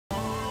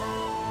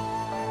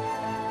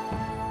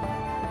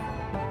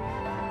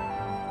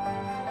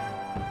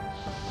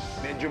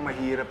medyo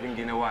mahirap yung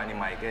ginawa ni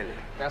Michael.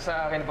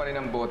 Nasa akin pa rin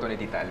ang boto ni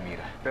Tita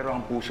Almira. Pero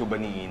ang puso ba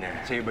ni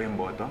Ina? Sa'yo ba yung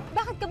boto?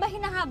 Bakit ka ba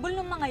hinahabol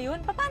ng mga yun?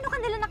 Paano ka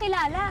nila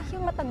nakilala?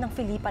 Yung matandang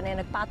Filipa na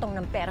yung nagpatong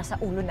ng pera sa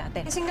ulo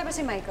natin. Lasing na ba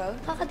si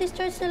Michael?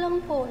 Kaka-discharge na lang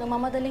po.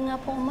 Nagmamadaling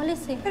nga po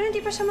umalis eh. Pero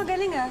hindi pa siya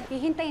magaling ah.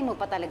 Hihintayin mo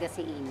pa talaga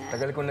si Ina.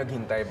 Tagal kong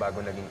naghintay bago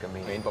naging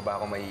kami. Ngayon pa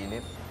ba ako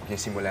maiinip? Yung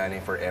simula na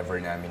yung forever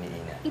namin ni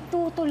Ina.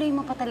 Itutuloy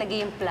mo pa talaga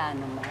yung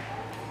plano mo.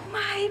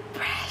 My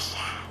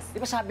precious! Di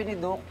ba sabi ni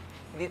Doc,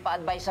 hindi pa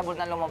advisable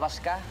na lumabas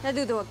ka?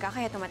 Naduduwag ka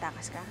kaya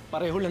tumatakas ka?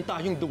 Pareho lang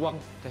tayong duwag.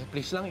 Kaya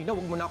please lang, Ina,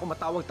 huwag mo na ako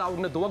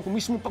matawag-tawag na duwag. Kung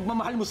mismo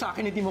pagmamahal mo sa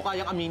akin, hindi mo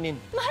kayang aminin.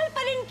 Mahal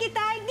pa rin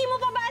kita! Hindi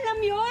mo pa ba alam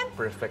yun?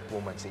 Perfect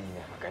woman si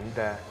Ina.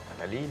 Maganda,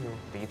 matalino,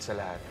 tingit sa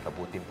lahat,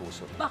 mabuting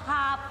puso.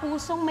 Baka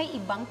pusong may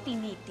ibang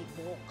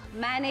tinitibok.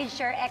 Manage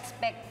your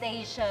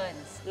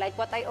expectations. Like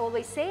what I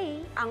always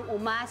say, ang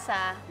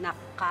umasa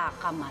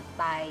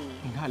nakakamatay.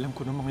 Ina, alam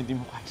ko namang hindi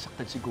mo kaya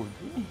saktan si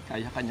Goldie.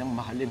 Kaya kanyang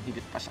mahalin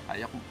higit pa sa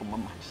kaya kong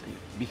pagmamahal sa'yo.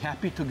 Be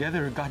happy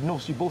together. God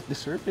knows you both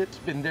deserve it. It's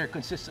been there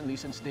consistently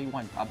since day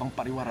one. Habang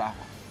pariwara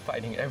ako.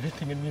 Fighting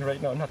everything in me right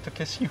now not to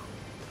kiss you.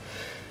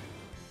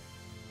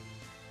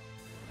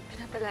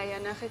 Pinapalaya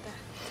na kita.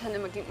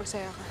 Sana maging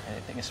masaya ka.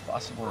 Anything is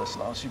possible as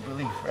long as you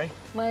believe, right?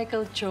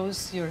 Michael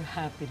chose your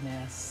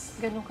happiness.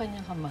 Ganun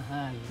kanyang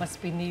kamahal. Mas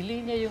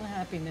pinili niya yung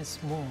happiness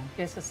mo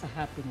kesa sa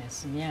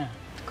happiness niya.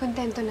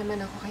 Kontento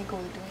naman ako kay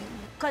Goldwyn.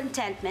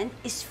 Contentment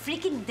is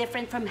freaking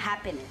different from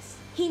happiness.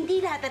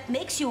 Hindi lahat that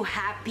makes you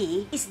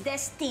happy is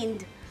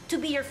destined to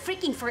be your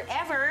freaking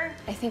forever.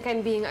 I think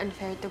I'm being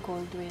unfair to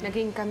Goldwyn.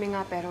 Naging kami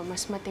nga pero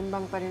mas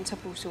matimbang pa rin sa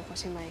puso ko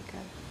si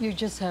Michael. You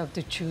just have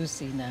to choose,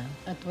 Ina.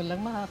 At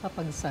walang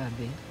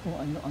makakapagsabi kung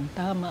ano ang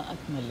tama at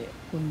mali,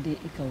 kundi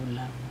ikaw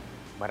lang.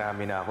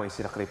 Marami na ako yung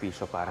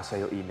sinakripisyo para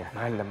sa'yo, Ina.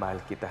 Mahal na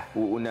mahal kita.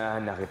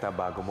 Uunahan na kita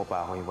bago mo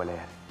pa ako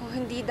iwalayan. O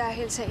hindi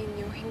dahil sa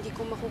inyo, hindi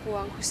ko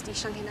makukuha ang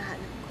hustisyang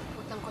hinahanap ko.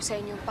 Utang ko sa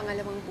inyo ang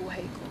pangalawang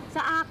buhay ko.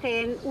 Sa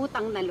akin,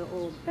 utang na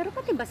loob. Pero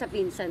pati ba sa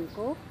pinsan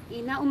ko?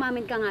 Ina,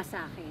 umamin ka nga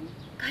sa akin.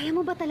 Kaya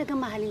mo ba talagang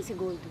mahalin si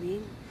Goldwyn?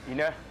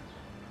 Ina!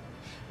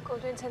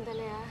 Goldwyn,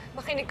 sandali ah.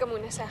 Makinig ka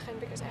muna sa akin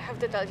because I have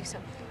to tell you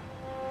something.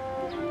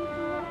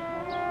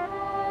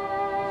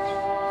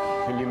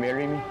 Will you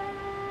marry me?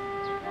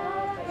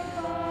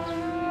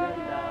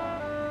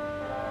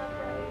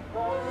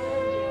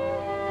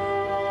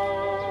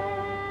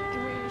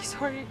 I'm really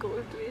sorry,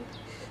 Goldwyn.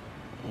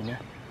 Ina?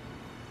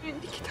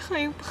 Hindi kita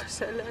kayang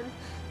pakasalan.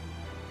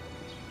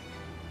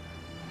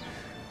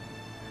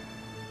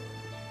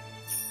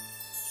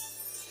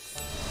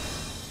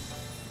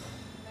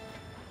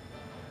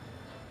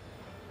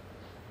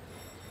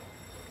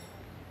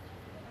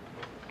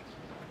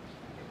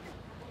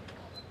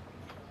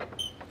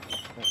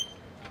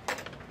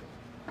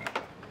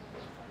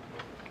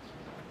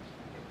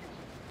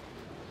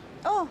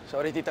 Oh,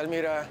 Sorry, Tita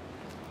Almira.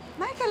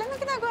 Michael, ano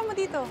ginagawa mo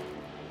dito?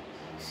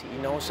 Si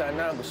Ina ko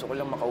sana. Gusto ko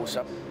lang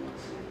makausap.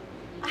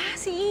 Ah,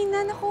 si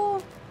Ina, naku.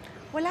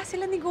 Wala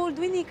sila ni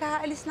Goldwyn eh.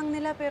 Kakaalis lang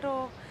nila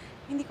pero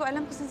hindi ko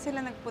alam kung saan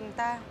sila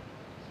nagpunta.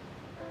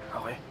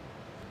 Okay.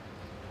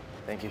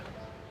 Thank you.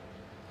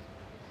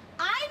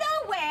 I know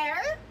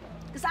where!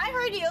 Because I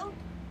heard you.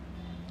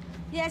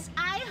 Yes,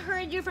 I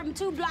heard you from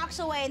 2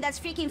 blocks away and that's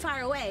freaking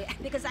far away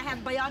because I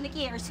have bionic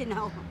ears, you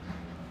know.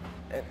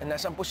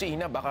 Nasaan po si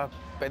Ina? Baka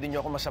pwede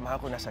niyo ako masamahan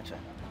kung nasaan siya.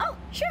 Oh,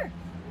 sure.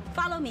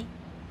 Follow me.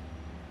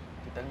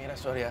 Tita Almira,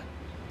 sorry ah.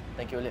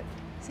 Thank you ulit.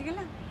 Sige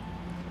lang.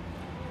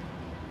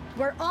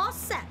 We're all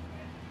set.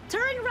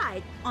 Turn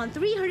right on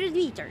 300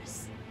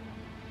 meters.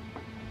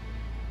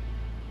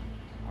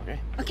 Okay.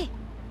 Okay.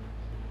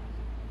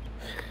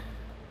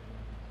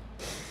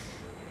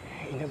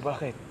 Ina,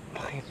 bakit?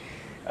 Bakit?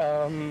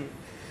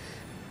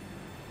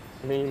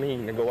 May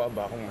nagawa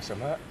ba akong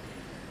masama?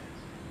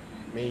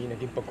 May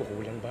naging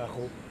pagkukulang ba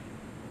ako?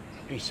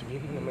 Please,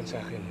 sabihin mo naman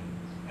sa akin.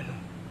 Ano?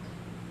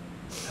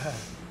 Ha?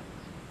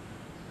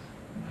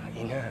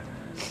 Ina.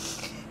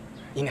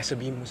 Ina,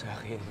 sabihin mo sa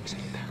akin.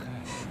 Magsalita ka.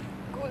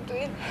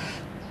 Goldwyn.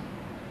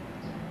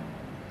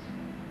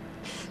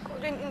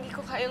 Goldwyn, hindi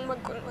ko kayang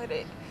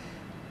magkunwari.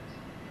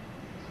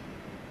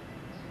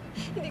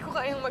 Hindi ko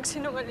kayang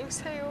magsinungaling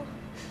sa'yo.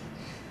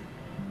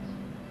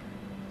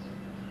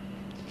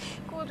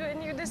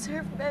 Goldwyn, you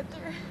deserve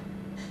better.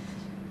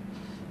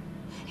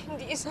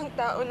 Hindi isang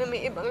tao na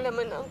may ibang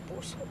laman na ang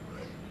puso.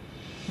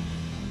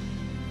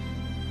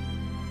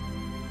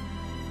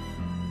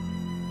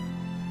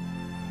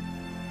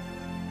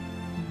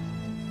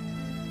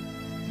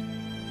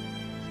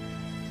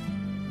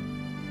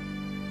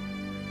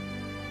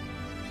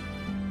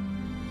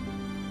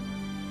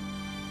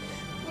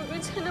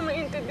 Goldwyn, sana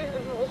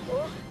maintindihan mo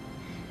ako.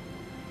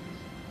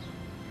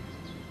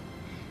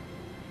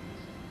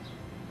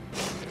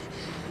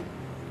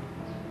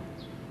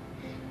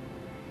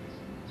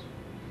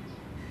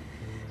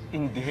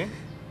 Hindi?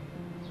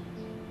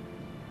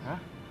 Ha?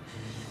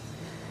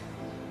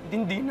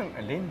 Hindi ng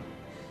alin?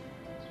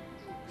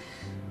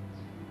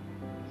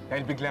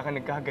 Dahil bigla ka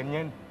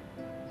nagkaganyan.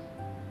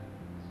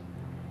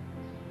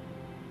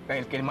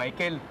 Dahil kay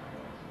Michael.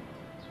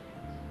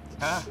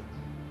 Ha?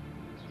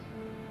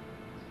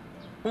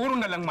 Puro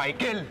na lang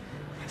Michael.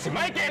 Si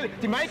Michael!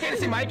 Si Michael!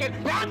 Si Michael!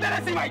 Lahat na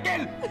lang si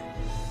Michael!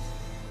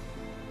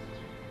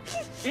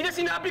 Ina,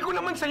 sinabi ko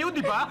naman sa'yo,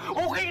 di ba?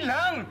 Okay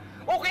lang!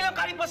 Okay lang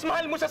kahit mas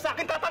mahal mo sa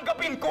akin,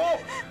 tatanggapin ko!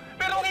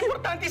 Pero ang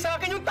importante sa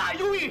akin yung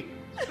tayo eh!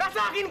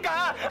 Nasa akin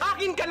ka!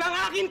 Akin ka lang!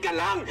 Akin ka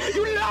lang!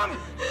 Yun lang!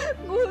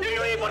 Yun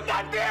yung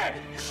importante!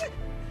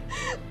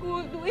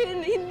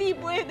 Goldwyn, hindi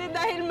pwede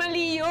dahil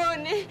mali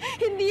yun.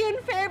 Hindi yun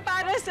fair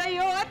para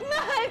sa'yo at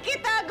mahal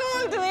kita,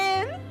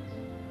 Goldwyn!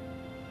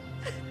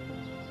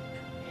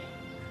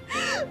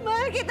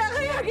 Mahal kita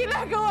kaya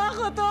ginagawa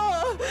ko to!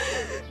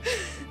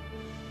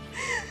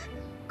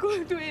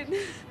 Goldwyn,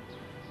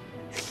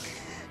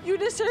 you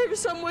deserve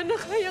someone na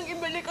kayang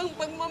ibalik ang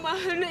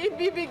pagmamahal na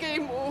ibibigay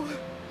mo.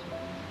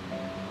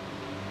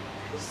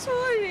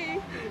 Sorry.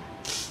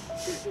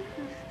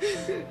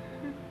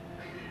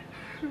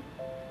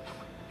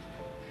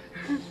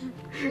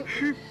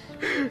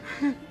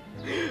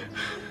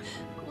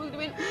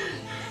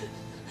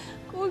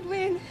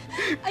 Goldwyn,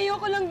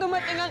 ayoko lang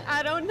dumating ang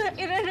araw na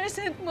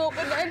ire-resent mo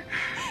ko dahil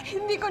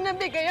hindi ko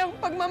nabigay ang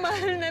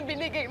pagmamahal na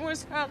binigay mo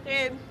sa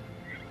akin.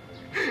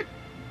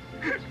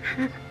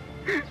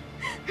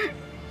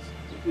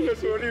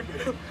 Sorry,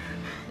 pero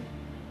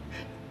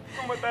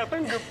kung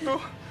matatanggap to,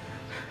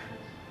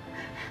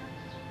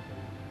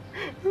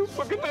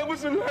 pagkatapos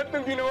ng lahat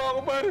ng ginawa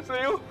ko para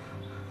sa'yo,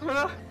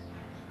 ha?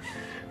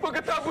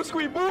 Pagkatapos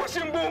ko ibuhos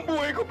yung buong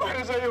buhay ko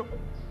para sa'yo.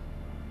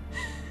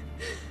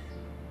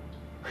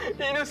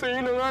 Ina,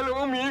 sa'yo na nga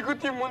lang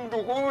umiikot yung mundo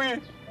ko eh.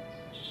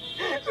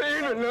 Sa'yo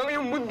na lang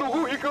yung mundo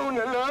ko, ikaw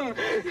na lang.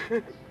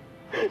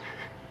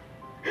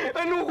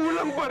 Ano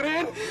kulang pa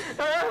rin?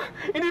 Ha?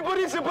 Hindi pa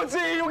rin sapat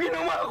sa'yo yung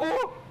ginawa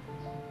ko.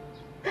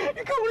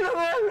 Ikaw na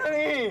nga lang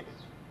eh.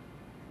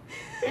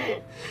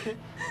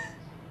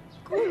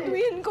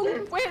 Goldwyn, kung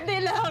pwede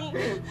lang.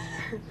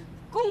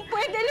 Kung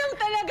pwede lang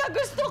talaga,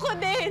 gusto ko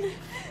din.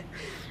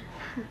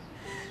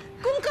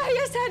 Kung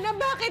kaya sana,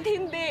 bakit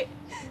hindi?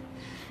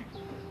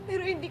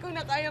 Pero hindi ko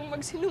na kayang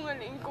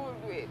magsinungaling,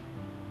 Goldwyn.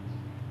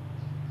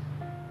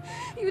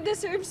 You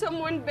deserve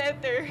someone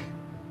better.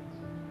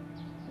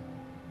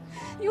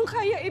 Yung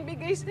kaya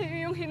ibigay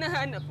sa'yo yung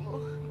hinahanap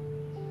mo.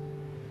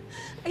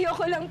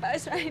 Ayoko lang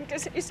paasahin ka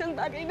sa isang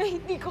bagay na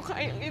hindi ko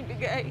kayang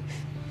ibigay.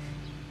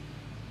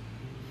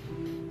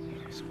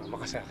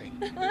 Sumama ka sa akin.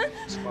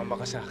 Sumama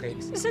ka sa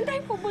akin. Saan tayo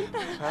pupunta?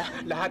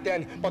 Ha? Lahat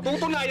yan,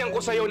 patutunayan ko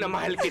sa'yo na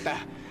mahal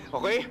kita.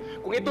 Okay?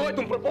 Kung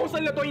itong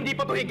proposal na to hindi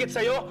pa to higit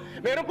sa'yo,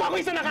 meron pa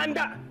ako isa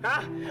nakahanda.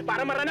 Ha?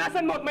 Para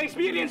maranasan mo at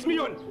ma-experience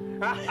mo yun.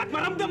 Ha? At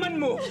maramdaman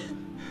mo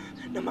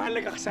na mahal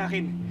ka sa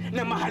akin.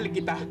 Na mahal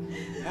kita.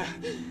 Ha?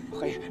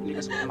 Okay,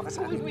 halika, sumama ka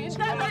sa akin.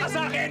 Sumama ka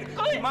sa akin!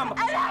 Sumama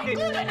ka sa akin!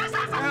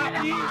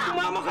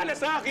 Sumama ka na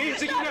sa akin!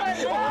 Sige na!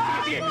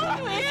 Sige!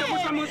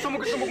 Saan mo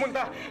gusto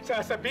pumunta?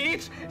 Sa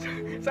beach?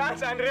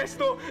 Saan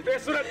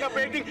restaurant na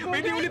pwedeng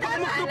ulit ako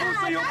mag-propose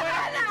sa'yo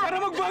para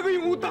magbago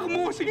yung utak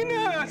mo. Sige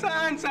na!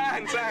 Saan?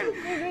 Sabihin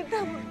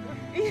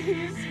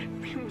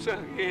mo sa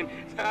akin.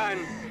 Saan?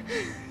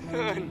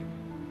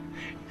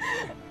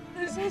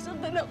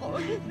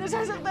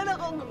 Nasasaktan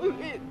ako,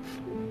 Goldwyn.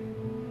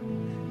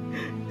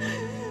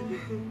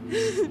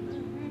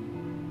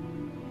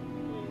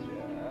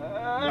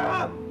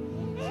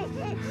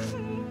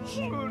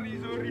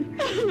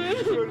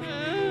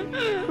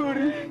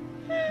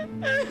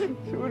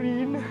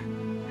 Sorry na.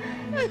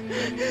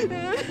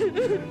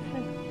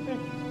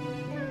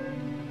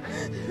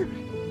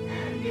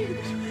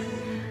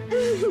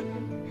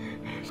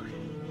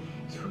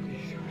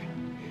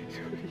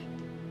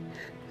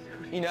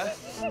 Ina?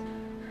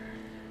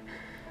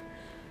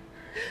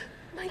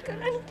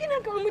 Michael, anong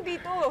ginagawa mo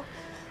dito?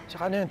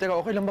 Tsaka na yun. Teka,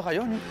 okay lang ba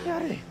kayo? Ano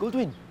nangyari?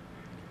 Goldwyn?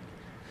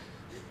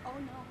 Oh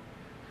no.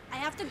 I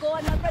have to go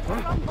on a red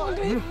from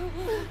Goldwyn.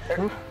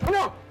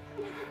 Ano?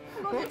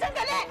 Goldwyn,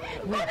 sandali!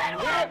 Goldwyn,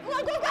 wag!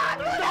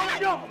 Bitawan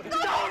nyo!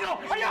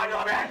 Hayaan nyo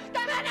kami!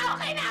 Tama na!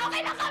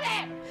 Okay na kami!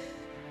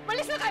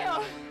 Malis na kayo!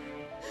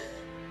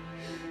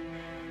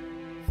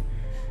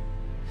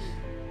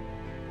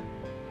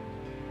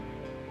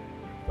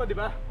 O, di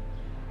ba?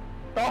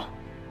 To?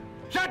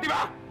 Siya, di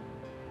ba?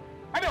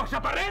 Ano? Siya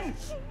pa rin?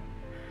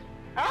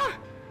 Ha?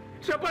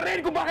 Siya pa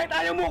rin kung bakit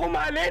ayaw mo akong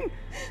mahalin?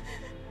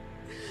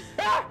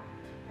 Ha?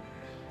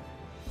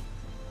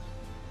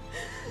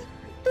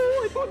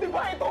 Ito, di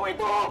ba?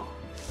 Ito!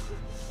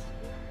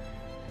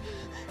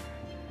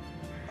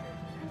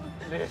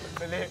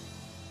 Dali.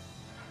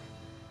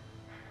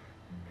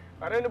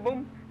 Para ano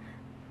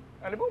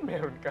bang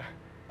meron ka?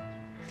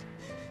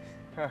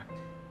 Ha?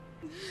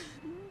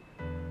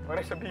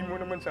 Para sabihin mo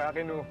naman sa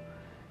akin, oh.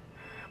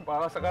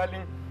 Baka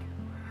sakaling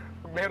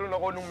pag meron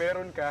ako nung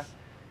meron ka,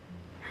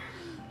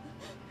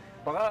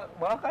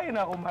 baka kaya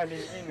na ako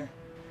mahalingin.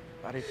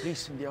 Pare,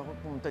 please, hindi ako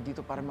pumunta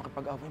dito para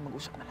makipag-away.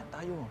 Mag-usap na lang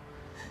tayo.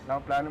 Wala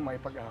akong plano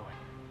makipag-away.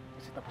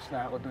 Kasi tapos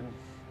na ako dun.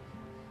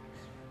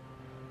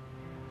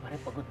 Pare,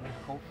 pagod na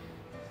ako.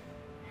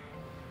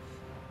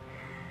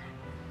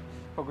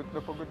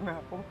 Pagod na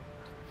ako.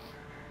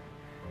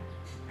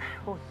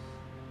 Oh.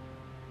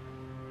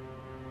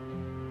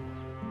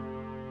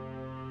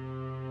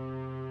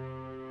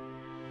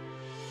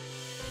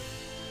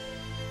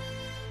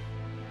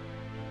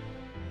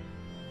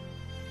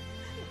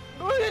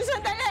 Michael,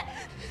 sandali!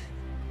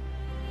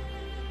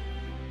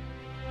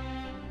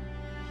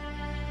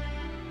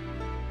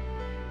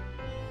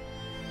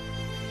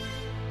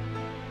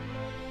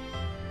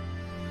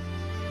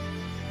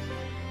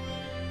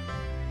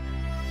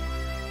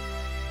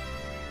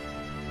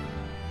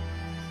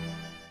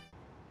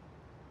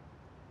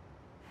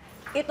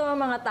 Ito ang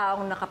mga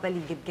taong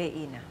nakapaligid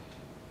kay Ina.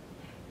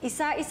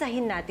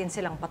 Isa-isahin natin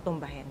silang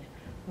patumbahin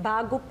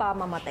bago pa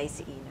mamatay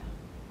si Ina.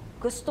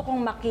 Gusto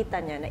kong makita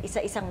niya na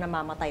isa-isang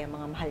namamatay ang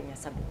mga mahal niya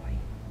sa buhay.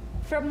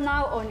 From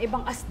now on,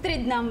 ibang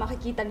Astrid na ang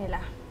makikita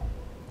nila.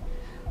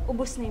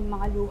 Ubus na yung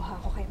mga luha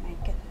ko kay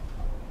Michael.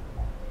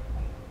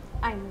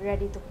 I'm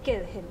ready to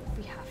kill him if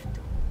we have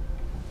to.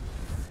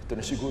 Ito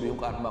na siguro yung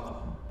karma ko.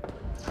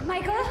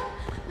 Michael!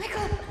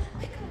 Michael!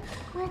 Michael!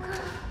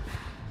 Michael!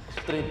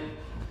 Astrid,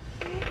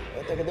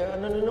 teka,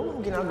 ano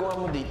naman ginagawa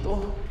mo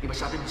dito? Di ba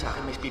sabi mo sa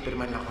akin may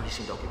paperman lang ako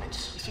missing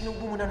documents?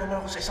 Isinubo mo na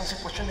naman ako sa isang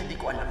sitwasyon na hindi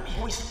ko alam eh.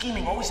 Always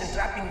scheming, always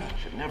entrapping me.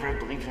 Should never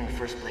have believed you in the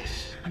first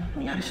place. Ano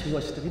nangyari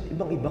sa'yo, Astrid?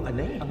 Ibang-iba ka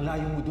na eh. Ang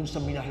layo mo dun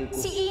sa minahal ko.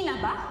 Si Ina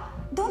ba?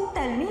 Don't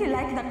tell me you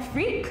like that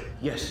freak!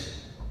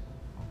 Yes.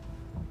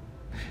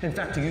 In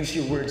fact, to use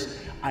your words,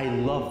 I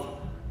love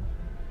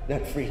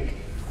that freak.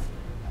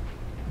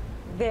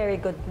 Very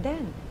good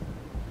then.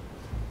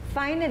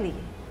 Finally,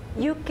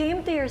 you came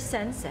to your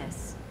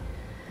senses.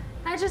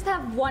 I just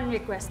have one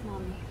request,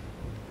 Mommy.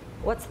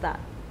 What's that?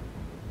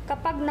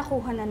 Kapag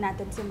nakuha na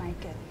natin si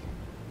Michael,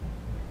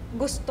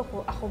 gusto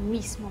ko ako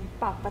mismo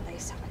papatay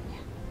sa kanya.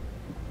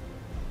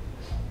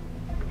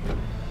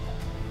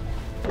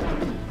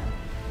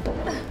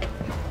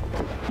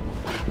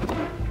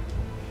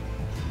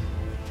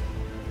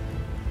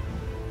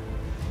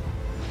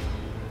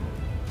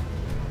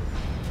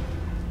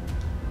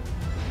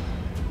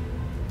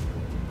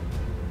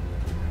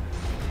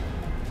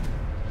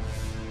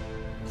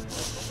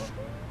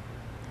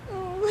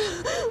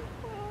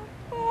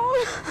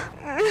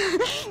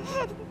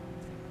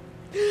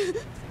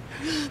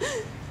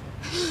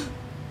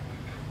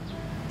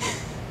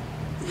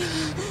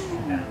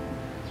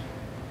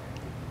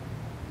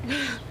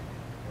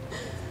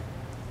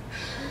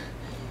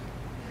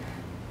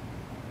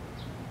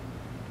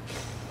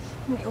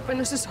 Hindi ko pa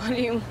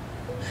nasusoli yung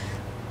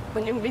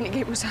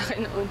binigay mo sa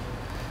akin noon.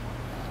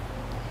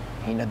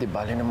 Hina, di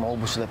bali na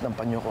maubos lahat ng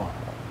panyo ko.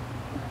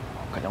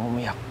 Huwag ka lang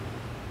umiyak.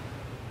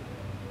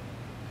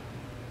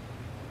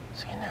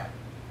 Sige na.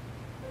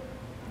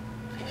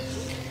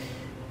 Please.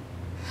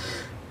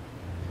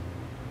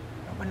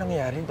 Ano ba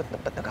nangyari?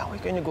 Ba't nag-away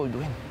kayo ni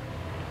Goldwyn?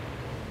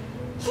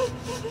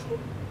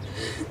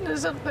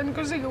 Nasaktan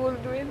ko si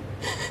Goldwyn.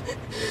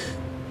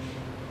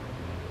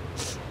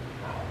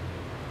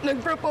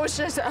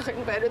 Nag-propose siya sa akin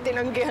pero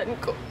tinanggihan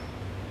ko.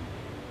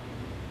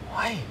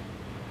 Why?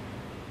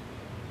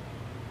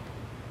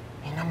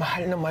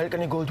 Mahal na mahal ka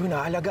ni Goldwyn.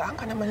 Naalagaan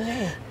ka naman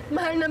niya eh.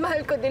 Mahal na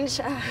mahal ko din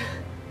siya.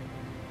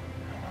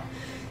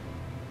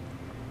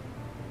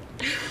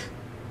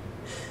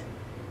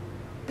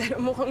 Pero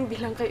mukhang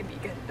bilang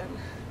kaibigan lang.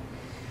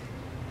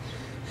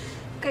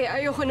 Kaya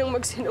ayoko nang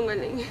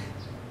magsinungaling.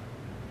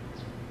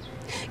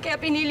 Kaya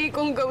pinili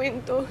kong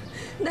gawin to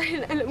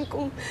dahil alam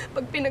kong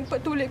pag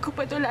pinagpatuloy ko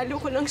pa to, lalo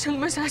ko lang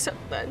siyang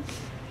masasaktan.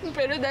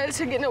 Pero dahil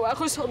sa ginawa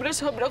ko,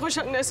 sobra-sobra ko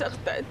siyang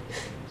nasaktan.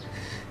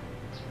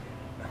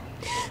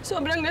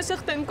 Sobrang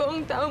nasaktan ko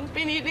ang taong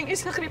piniling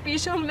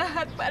isakripisyo ang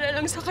lahat para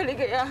lang sa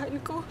kaligayahan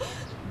ko.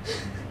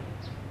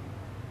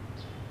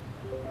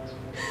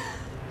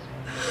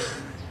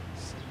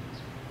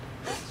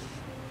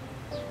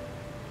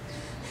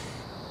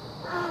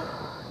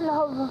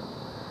 Love,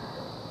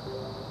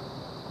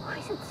 why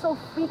is it so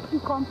freaking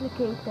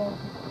complicated?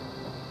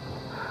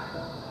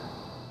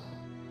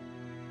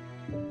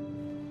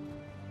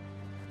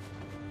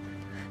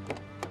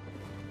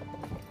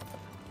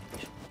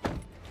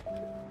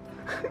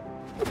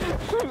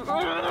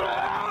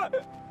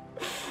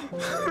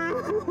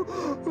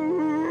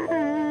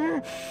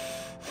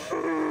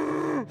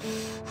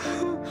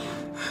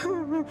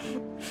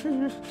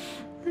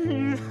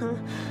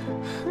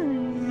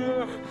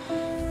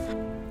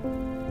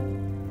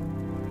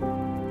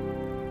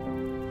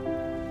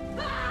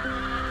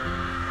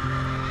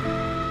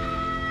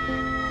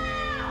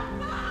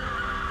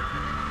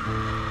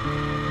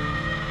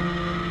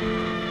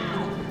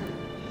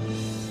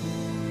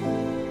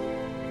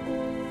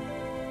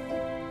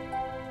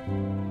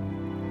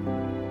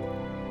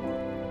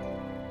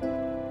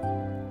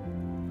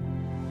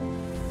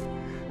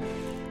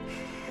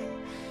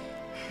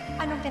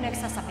 Anong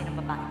pinagsasabi ng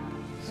babae?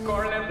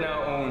 Scarlet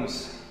now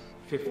owns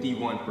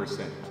 51%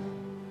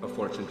 of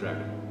Fortune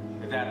Dragon.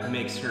 That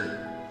makes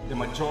her the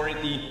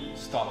majority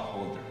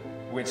stockholder,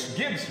 which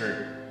gives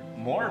her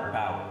more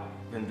power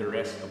than the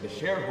rest of the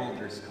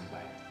shareholders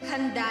combined.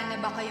 Handa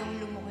na ba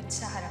kayong lumuhod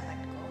sa harapan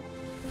ko?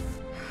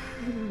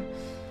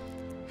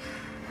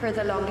 For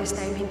the longest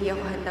time, hindi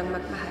ako handang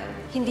magmahal.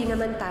 Hindi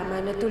naman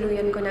tama na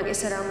tuluyan ko ng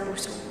isara ang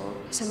puso ko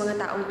sa mga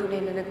taong tunay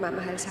na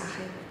nagmamahal sa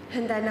akin.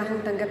 Handa na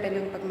akong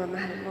tanggapin ang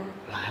pagmamahal mo.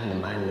 Mahal na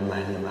mahal na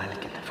mahal na mahal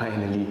kita.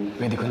 Finally,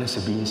 pwede ko na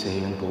sabihin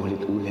sa'yo yan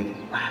paulit-ulit.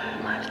 Mahal na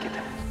mahal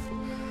kita.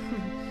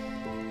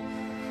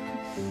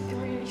 I'm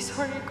really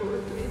sorry,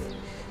 Goldwyn.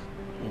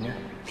 Ina?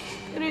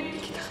 Pero hindi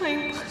kita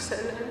kayang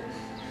pakasalan.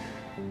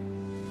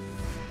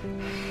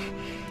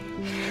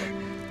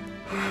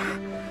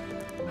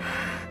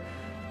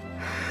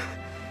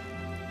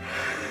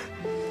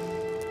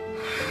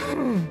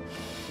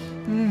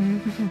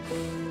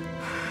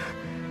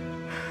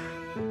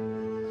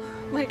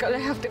 Michael,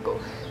 I have to go.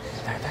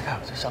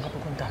 Teka, saan ka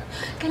pupunta?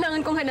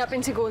 Kailangan kong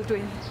hanapin si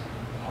Goldwyn.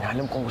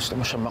 Alam kong gusto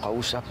mo siya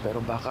makausap, pero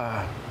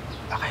baka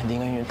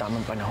hindi ngayon yung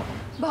tamang panahon.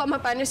 Baka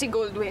mapano si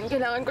Goldwyn.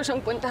 Kailangan ko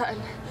siyang puntahan.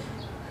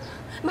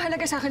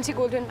 Mahalaga sa akin si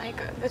Goldwyn,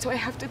 Michael. That's why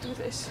I have to do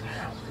this.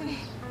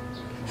 Okay.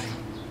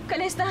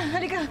 Kalesta,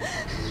 halika.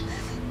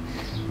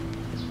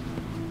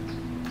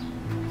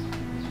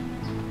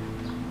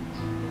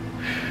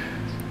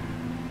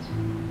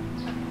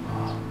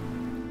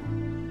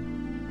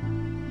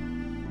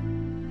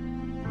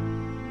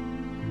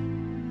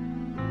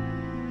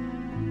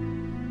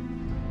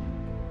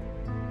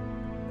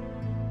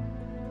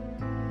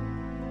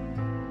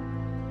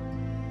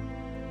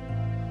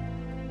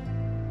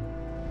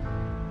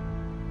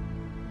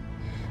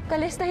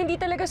 Kalesta, hindi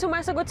talaga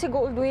sumasagot si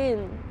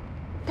Goldwyn.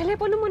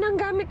 Telepono mo na ang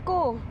gamit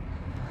ko.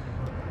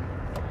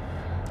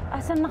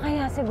 Asan na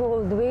kaya si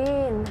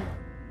Goldwyn?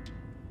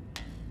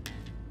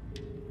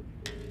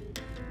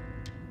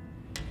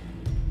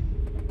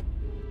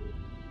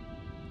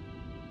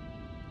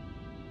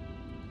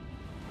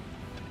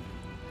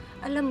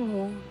 Alam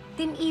mo,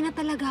 tinina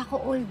talaga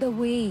ako all the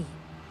way.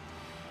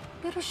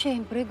 Pero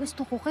syempre,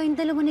 gusto ko kayong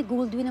dalawa ni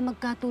Goldwyn na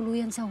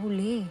magkatuluyan sa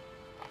huli.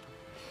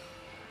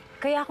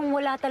 Kaya kung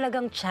wala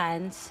talagang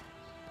chance,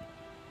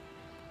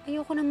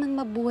 ayoko naman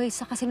mabuhay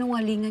sa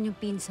kasinungalingan yung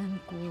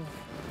pinsan ko.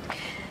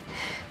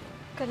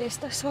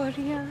 Kalesta,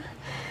 sorry ah.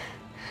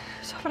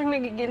 Sobrang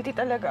nagigilty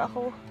talaga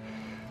ako.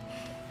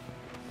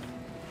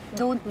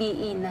 Don't be,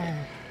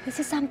 Ina.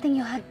 This is something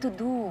you had to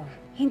do.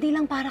 Hindi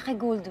lang para kay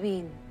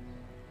Goldwyn.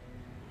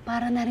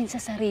 Para na rin sa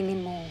sarili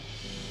mo.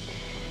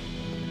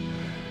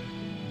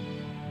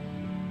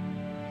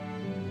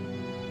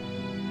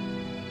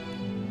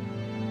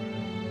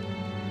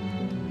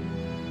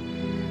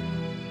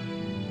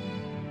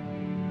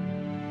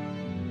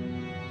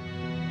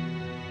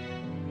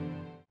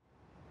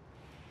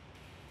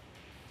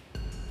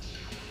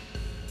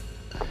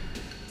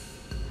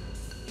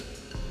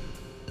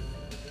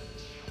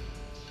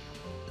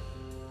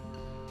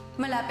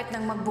 Malapit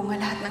nang magbunga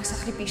lahat ng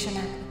sakripisyo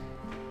natin.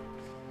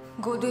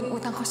 Goldwyn,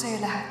 utang ko sa'yo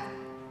lahat.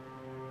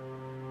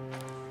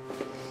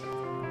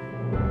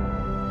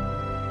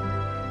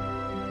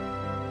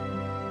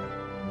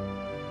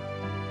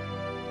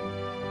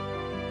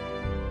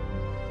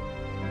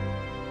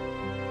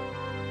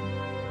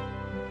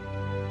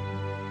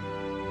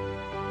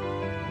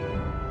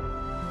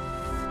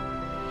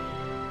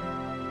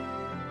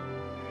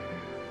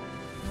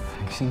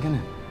 Gising ka na.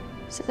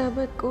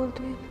 Salamat,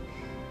 Goldwyn.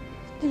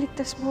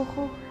 Niligtas mo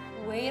ko.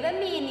 Wait a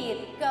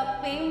minute.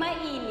 Kapeng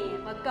mainit.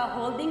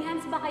 Magka-holding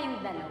hands ba kayong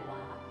dalawa?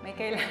 May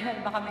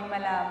kailangan ba kaming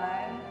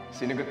malaman?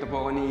 Sinagot na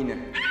po ako ni Ina.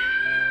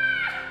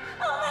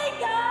 Oh my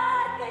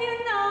God! Kayo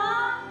na?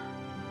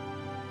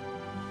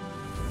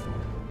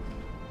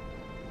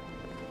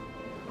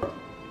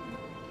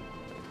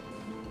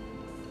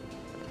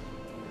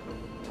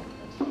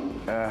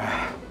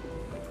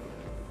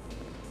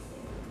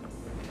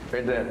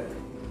 Edgar.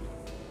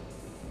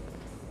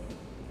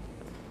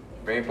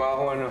 Pay pa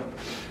ako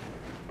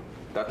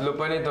Tatlo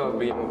pa nito.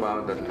 Bigyan mo pa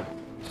ako tatlo.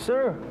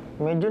 Sir,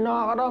 medyo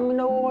nakakarami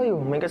na ho kayo.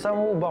 May kasama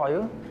ho ba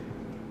kayo?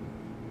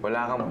 Wala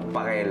kang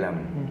pakialam.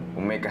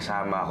 Kung may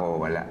kasama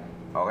ako, wala.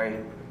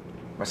 Okay?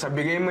 Basta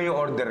bigay mo yung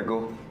order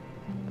ko.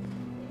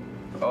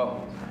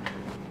 Oh.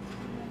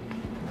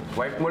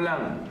 Wipe mo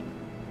lang.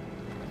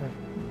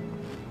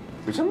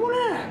 Bisa mo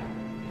na.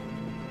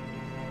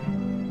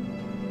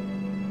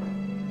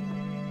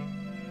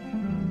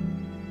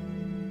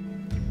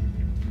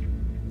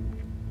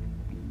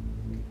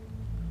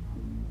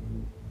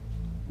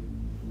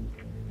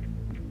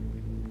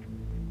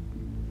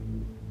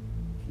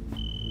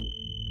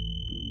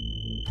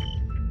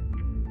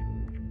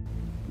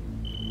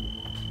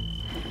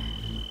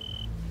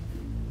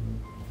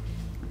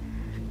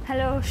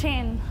 Hello,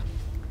 Shane.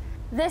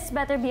 This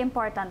better be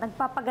important.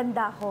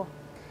 Nagpapaganda ako.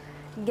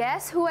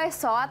 Guess who I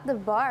saw at the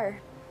bar?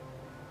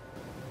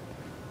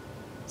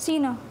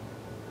 Sino?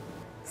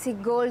 Si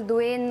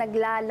Goldwyn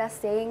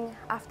naglalasing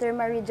after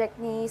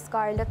ma-reject ni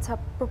Scarlet sa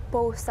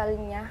proposal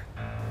niya.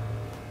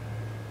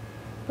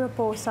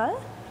 Proposal?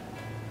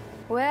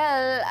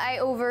 Well,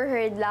 I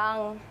overheard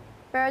lang.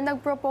 Pero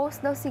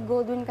nag-propose daw si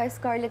Goldwyn kay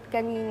Scarlet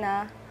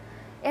kanina.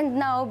 And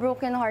now,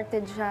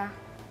 broken-hearted siya.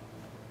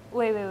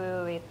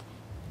 Wait.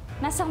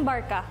 Nasang bar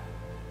ka?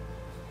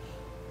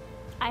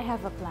 I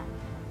have a plan.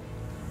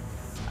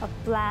 A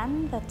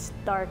plan that's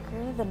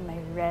darker than my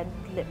red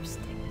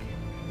lipstick.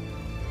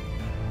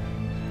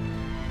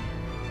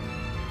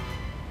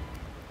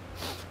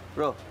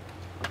 Bro,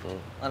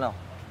 ano?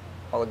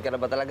 Pagod ka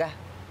na ba talaga?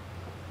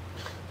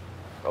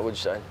 Pagod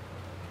saan?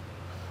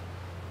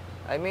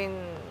 I mean,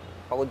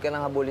 pagod ka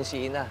nang habulin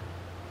si Ina.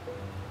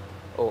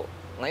 Oh,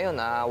 Ngayon,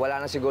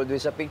 wala na si Goldwyn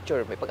sa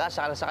picture. May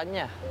pag-asa ka na sa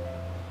kanya.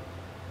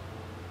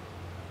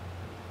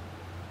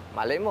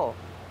 Malay mo,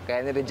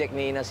 kaya ni-reject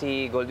ni Ina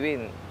si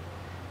Goldwyn.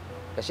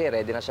 Kasi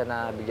ready na siya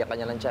na bigyan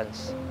kanya ng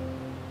chance.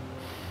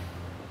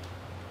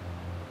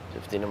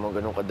 Di naman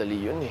ganun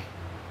kadali yun eh.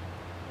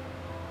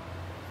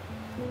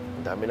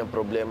 Ang dami ng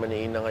problema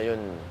ni Ina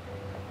ngayon.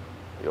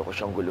 Ayoko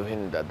siyang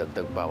guluhin.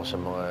 Dadagdag pa ako sa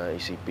mga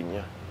isipin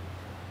niya.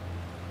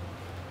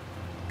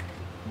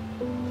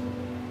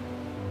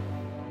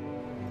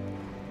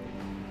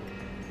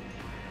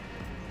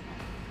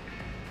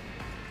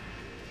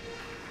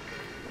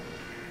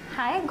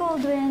 Hi,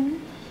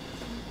 Goldwyn.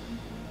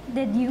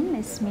 Did you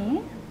miss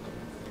me?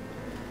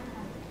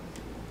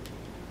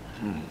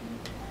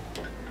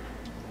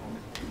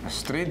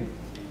 Astrid?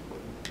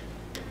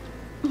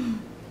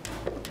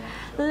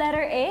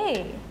 Letter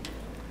A,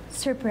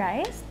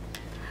 surprised?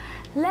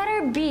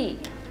 Letter B,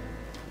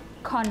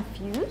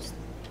 confused?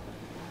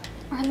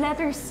 Or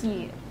letter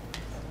C,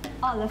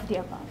 all of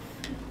the above?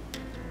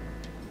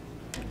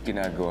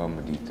 Ginagawa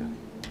mo dito?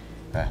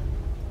 Ha?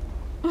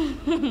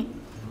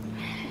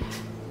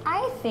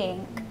 I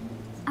think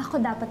ako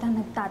dapat ang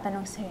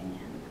nagtatanong sa'yo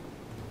niya.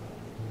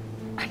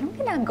 Anong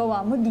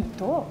ginagawa mo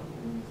dito?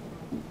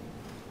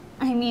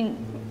 I mean,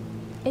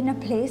 in a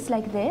place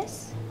like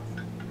this?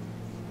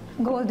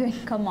 Goldwyn,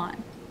 come on.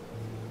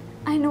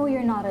 I know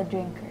you're not a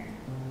drinker.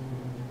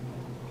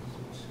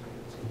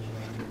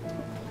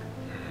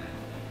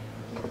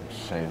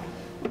 Sa'yo.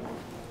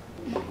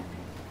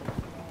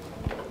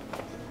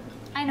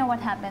 I know what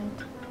happened.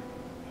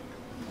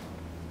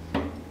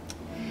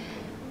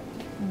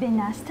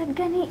 Binastad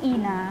ka ni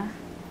Ina,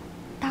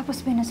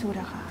 tapos binasura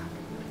ka.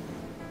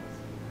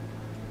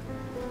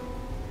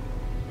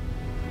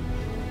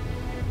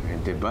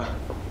 Diba?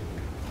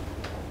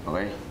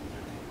 Okay?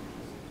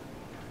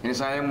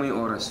 Hinasayang mo yung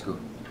oras ko.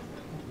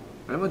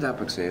 Ano mo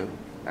dapat sa'yo?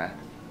 Ha?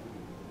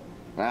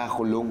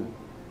 Nakakulong.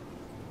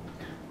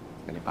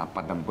 Dali,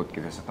 papadampot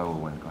kita sa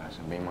tauhan ko.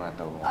 Sabi yung mga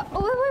tauhan.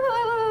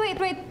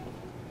 Wait.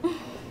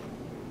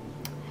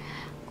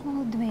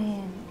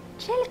 Goldwyn,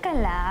 chill ka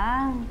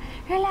lang.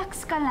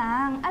 Relax ka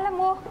lang. Alam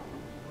mo,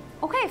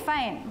 okay,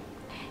 fine.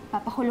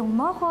 Ipapakulong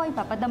mo ko,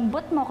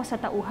 ipapadambot mo ko sa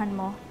tauhan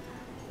mo.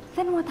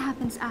 Then what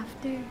happens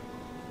after?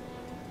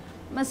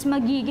 Mas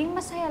magiging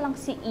masaya lang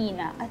si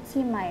Ina at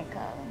si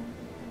Michael.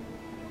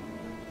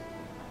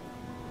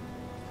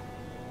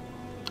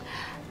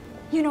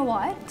 You know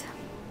what?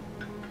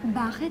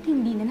 Bakit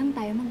hindi na lang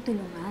tayo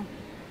magtulungan?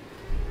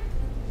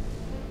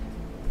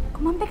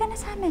 Kumampi ka na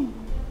sa amin.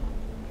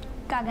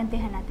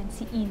 Gagantihan natin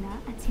si Ina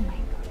at si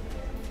Michael.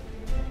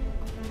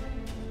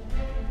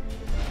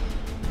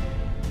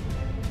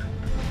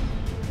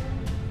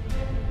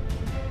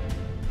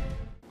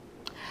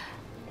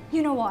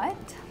 You know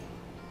what?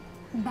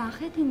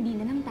 Bakit hindi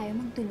na lang tayo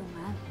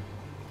magtulungan?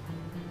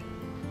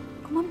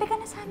 Kumampi ka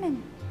na sa amin.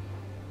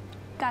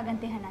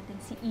 Gagantihan natin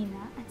si Ina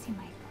at si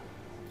Michael.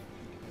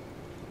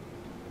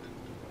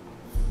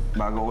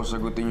 Bago ko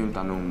sagutin yung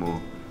tanong mo,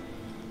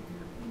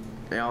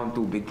 kaya akong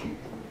tubig.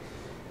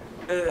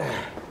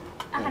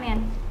 Akin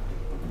yan.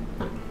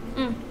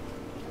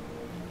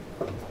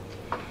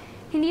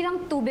 Hindi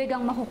lang tubig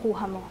ang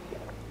makukuha mo.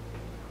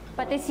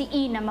 Pati si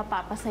Ina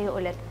mapapasayo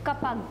ulit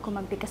kapag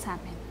kumampi ka sa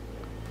amin.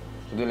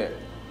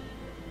 Dali.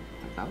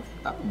 Tama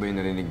ba yung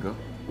narinig ko?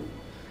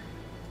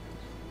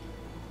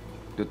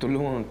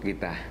 Tutulungan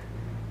kita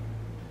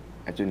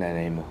at yung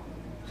nanay mo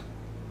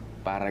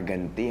para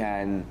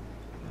gantihan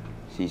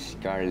si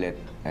Scarlet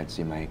at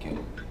si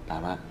Michael.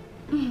 Tama?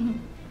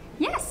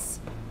 Yes!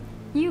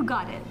 You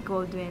got it,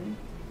 Goldwyn.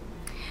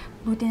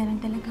 Buti na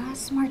lang talaga,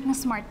 smart na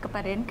smart ka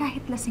pa rin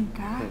kahit lasing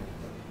ka.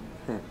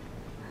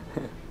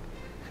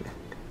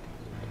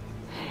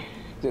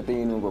 Sa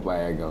tingin mo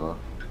papayag ako?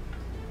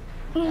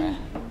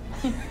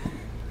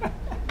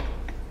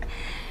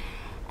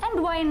 And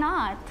why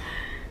not?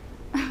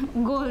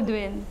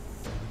 Goldwyn,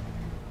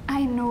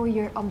 I know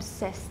you're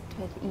obsessed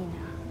with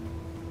Ina.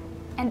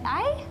 And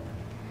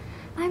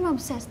I'm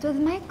obsessed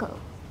with Michael.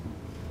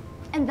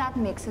 And that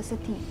makes us a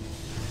team.